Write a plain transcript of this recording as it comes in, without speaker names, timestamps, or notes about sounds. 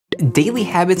Daily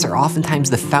habits are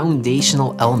oftentimes the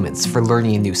foundational elements for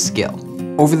learning a new skill.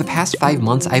 Over the past 5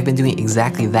 months, I've been doing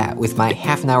exactly that with my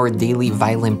half-an-hour daily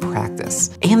violin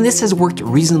practice. And this has worked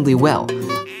reasonably well.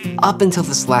 Up until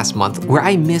this last month, where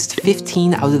I missed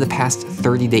 15 out of the past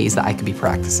 30 days that I could be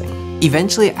practicing.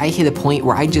 Eventually, I hit a point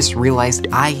where I just realized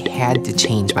I had to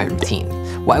change my routine.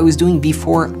 What I was doing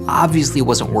before obviously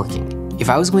wasn't working. If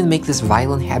I was going to make this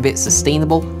violin habit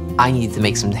sustainable, I needed to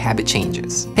make some habit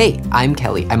changes. Hey, I'm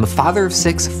Kelly. I'm a father of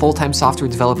 6, full-time software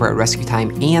developer at Rescue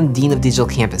Time, and Dean of Digital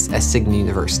Campus at Sigma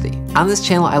University. On this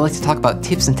channel, I like to talk about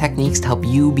tips and techniques to help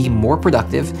you be more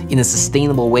productive in a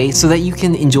sustainable way so that you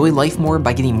can enjoy life more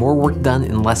by getting more work done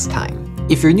in less time.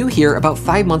 If you're new here, about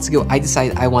 5 months ago, I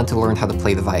decided I wanted to learn how to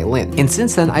play the violin. And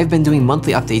since then, I've been doing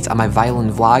monthly updates on my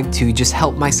violin vlog to just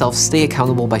help myself stay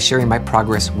accountable by sharing my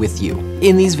progress with you.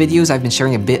 In these videos, I've been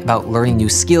sharing a bit about learning new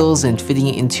skills and fitting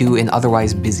it into an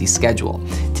otherwise busy schedule.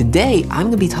 Today, I'm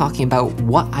gonna be talking about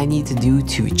what I need to do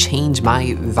to change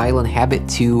my violin habit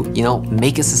to,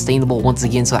 make it sustainable once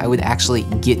again so I would actually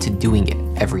get to doing it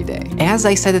every day. As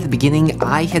I said at the beginning,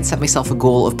 I had set myself a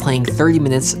goal of playing 30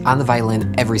 minutes on the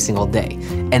violin every single day.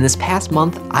 And this past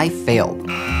month, I failed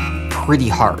pretty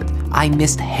hard. I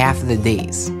missed half of the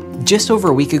days. Just over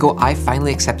a week ago, I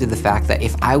finally accepted the fact that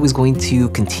if I was going to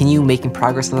continue making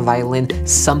progress on the violin,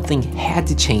 something had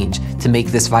to change to make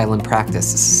this violin practice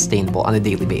sustainable on a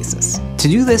daily basis. To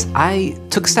do this, I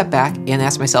took a step back and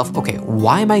asked myself, okay,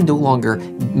 why am I no longer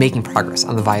making progress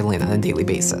on the violin on a daily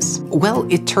basis? Well,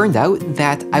 it turned out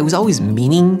that I was always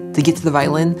meaning to get to the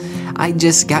violin. I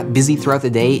just got busy throughout the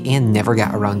day and never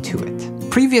got around to it.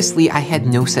 Previously, I had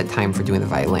no set time for doing the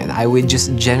violin. I would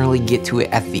just generally get to it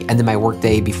at the end of my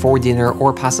workday before dinner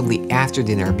or possibly after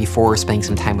dinner before spending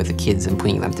some time with the kids and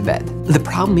putting them to bed. The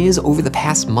problem is, over the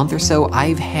past month or so,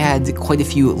 I've had quite a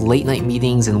few late night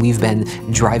meetings and we've been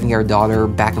driving our daughter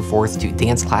back and forth to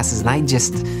dance classes and I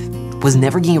just was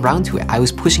never getting around to it. I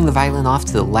was pushing the violin off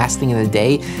to the last thing of the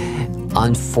day.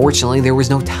 Unfortunately, there was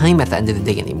no time at the end of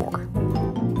the day anymore.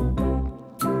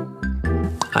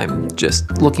 I'm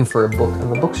just looking for a book on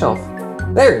the bookshelf.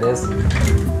 There it is.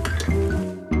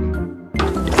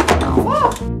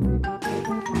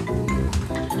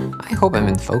 I hope I'm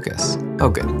in focus. Oh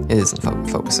good, it isn't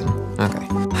focusing. Okay.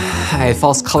 I had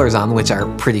false colors on, which are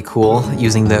pretty cool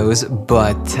using those,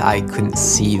 but I couldn't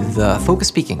see the focus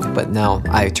speaking. But now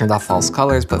I turned off false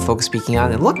colors, put focus speaking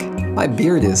on, and look, my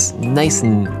beard is nice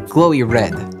and glowy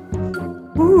red.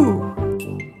 Ooh.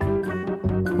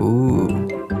 Ooh.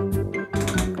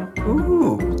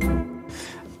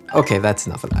 Okay, that's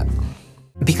enough of that.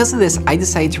 Because of this, I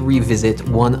decided to revisit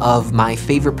one of my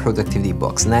favorite productivity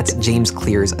books, and that's James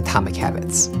Clear's Atomic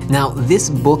Habits. Now, this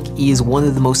book is one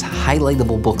of the most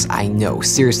highlightable books I know.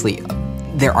 Seriously,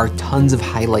 there are tons of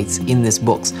highlights in this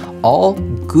book, all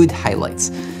good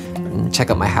highlights. Check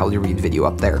out my How to Read video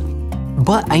up there.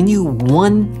 But I knew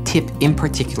one tip in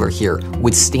particular here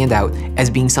would stand out as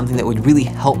being something that would really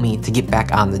help me to get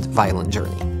back on the violin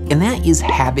journey, and that is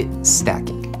habit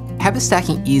stacking. Habit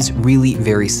stacking is really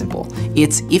very simple.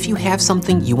 It's if you have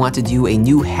something you want to do, a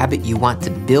new habit you want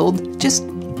to build, just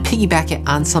piggyback it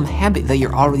on some habit that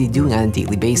you're already doing on a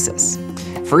daily basis.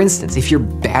 For instance, if you're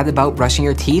bad about brushing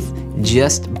your teeth,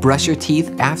 just brush your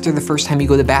teeth after the first time you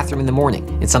go to the bathroom in the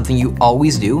morning. It's something you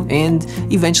always do, and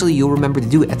eventually you'll remember to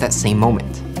do it at that same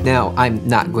moment. Now, I'm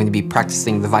not going to be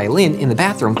practicing the violin in the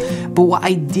bathroom, but what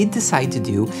I did decide to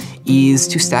do is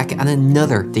to stack it on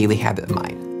another daily habit of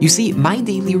mine. You see, my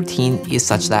daily routine is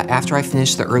such that after I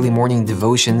finish the early morning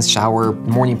devotions, shower,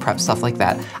 morning prep, stuff like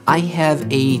that, I have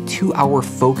a 2-hour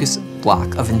focus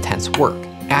block of intense work.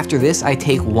 After this, I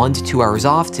take 1 to 2 hours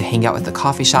off to hang out at the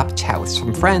coffee shop, chat with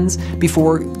some friends,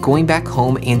 before going back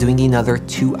home and doing another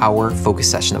 2-hour focus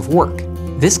session of work.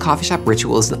 This coffee shop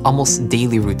ritual is an almost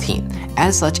daily routine.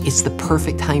 As such, it's the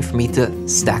perfect time for me to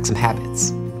stack some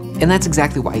habits. And that's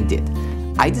exactly what I did.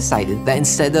 I decided that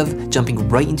instead of jumping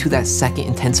right into that second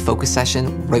intense focus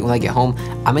session right when I get home,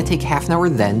 I'm gonna take half an hour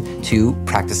then to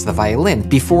practice the violin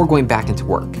before going back into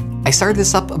work. I started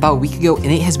this up about a week ago and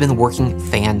it has been working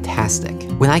fantastic.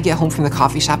 When I get home from the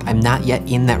coffee shop, I'm not yet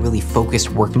in that really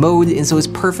focused work mode, and so it's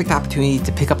a perfect opportunity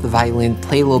to pick up the violin,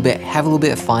 play a little bit, have a little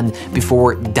bit of fun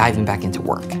before diving back into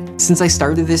work. Since I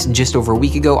started this just over a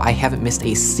week ago, I haven't missed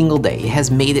a single day. It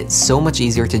has made it so much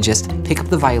easier to just pick up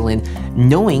the violin,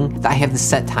 knowing that I have the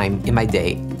set time in my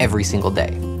day every single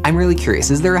day. I'm really curious,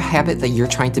 is there a habit that you're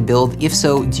trying to build? If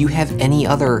so, do you have any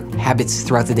other habits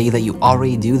throughout the day that you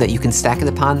already do that you can stack it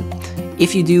upon?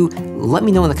 If you do, let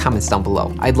me know in the comments down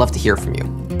below. I'd love to hear from you.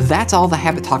 That's all the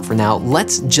habit talk for now.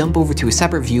 Let's jump over to a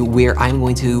separate view where I'm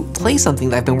going to play something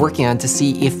that I've been working on to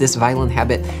see if this violin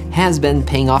habit has been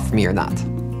paying off for me or not.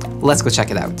 Let's go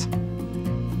check it out.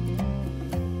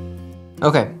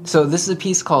 Okay, so this is a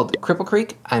piece called Cripple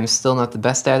Creek. I'm still not the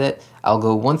best at it. I'll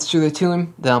go once through the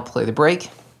tune, then I'll play the break.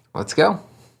 Let's go.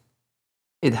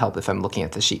 It'd help if I'm looking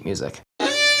at the sheet music.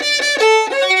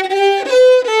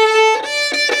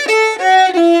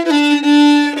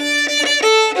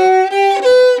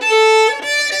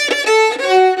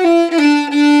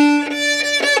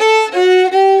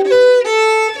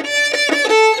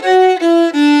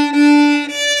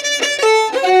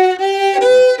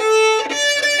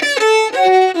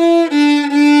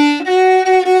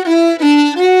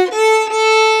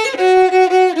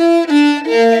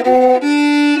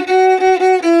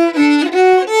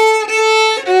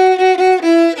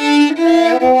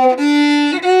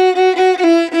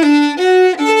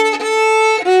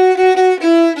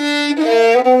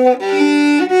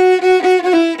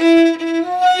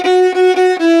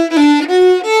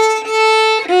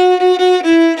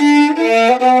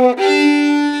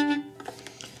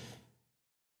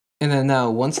 And then now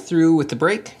once through with the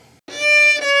break.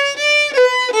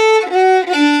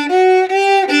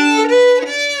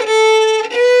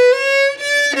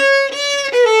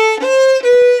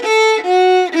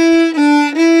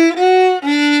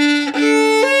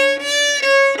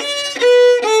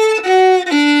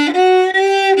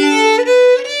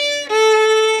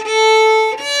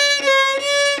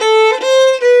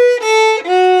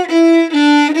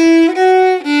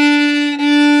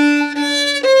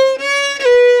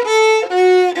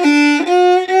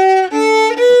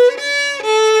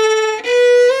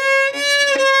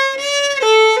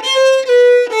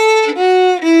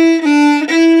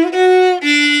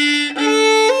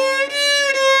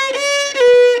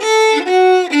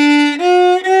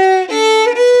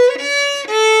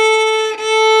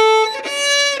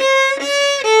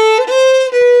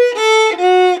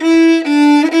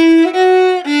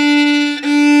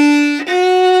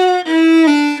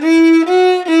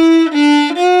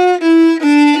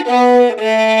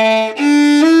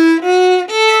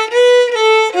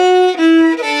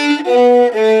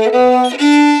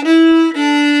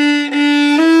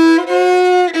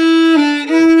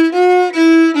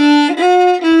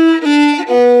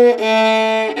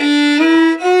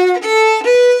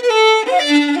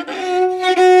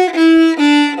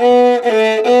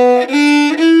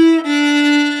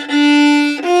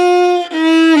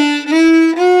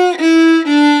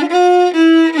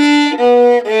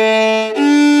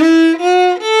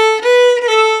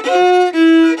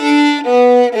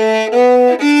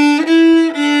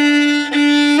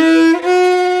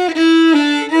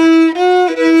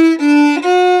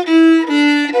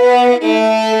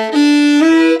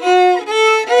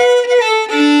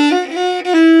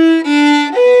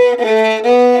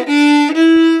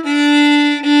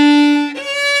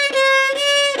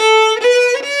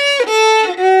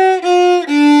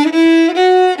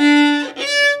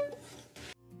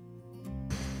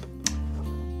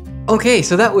 Okay,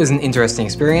 so that was an interesting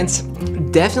experience.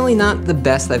 Definitely not the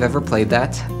best I've ever played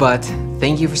that, but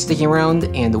thank you for sticking around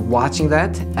and watching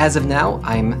that. As of now,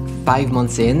 I'm 5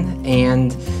 months in,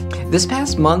 and this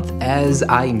past month, as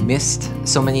I missed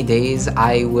so many days,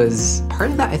 part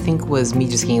of that I think was me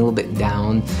just getting a little bit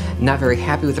down, not very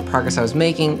happy with the progress I was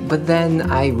making, but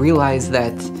then I realized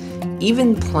that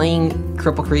even playing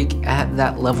Cripple Creek at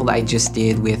that level that I just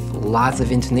did with lots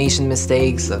of intonation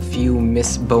mistakes, a few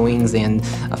misbowings, and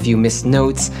a few missed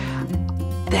notes,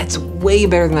 that's way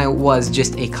better than I was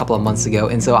just a couple of months ago,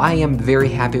 and so I am very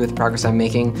happy with the progress I'm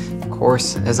making. Of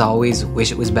course, as always,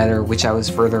 wish it was better, wish I was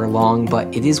further along,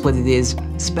 but it is what it is,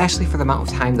 especially for the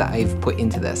amount of time that I've put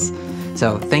into this.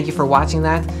 So thank you for watching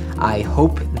that. I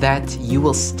hope that you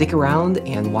will stick around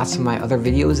and watch some of my other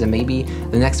videos and maybe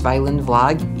the next violin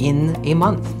vlog in a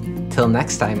month. Till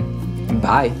next time,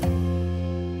 bye.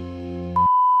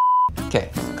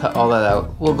 Okay, cut all that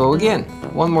out. We'll go again,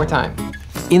 one more time.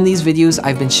 In these videos,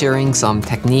 I've been sharing some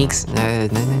techniques. No, I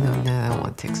don't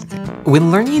want tics.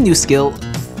 When learning a new skill,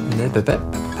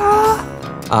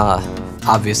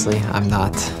 obviously I'm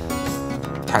not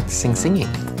practicing singing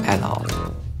at all.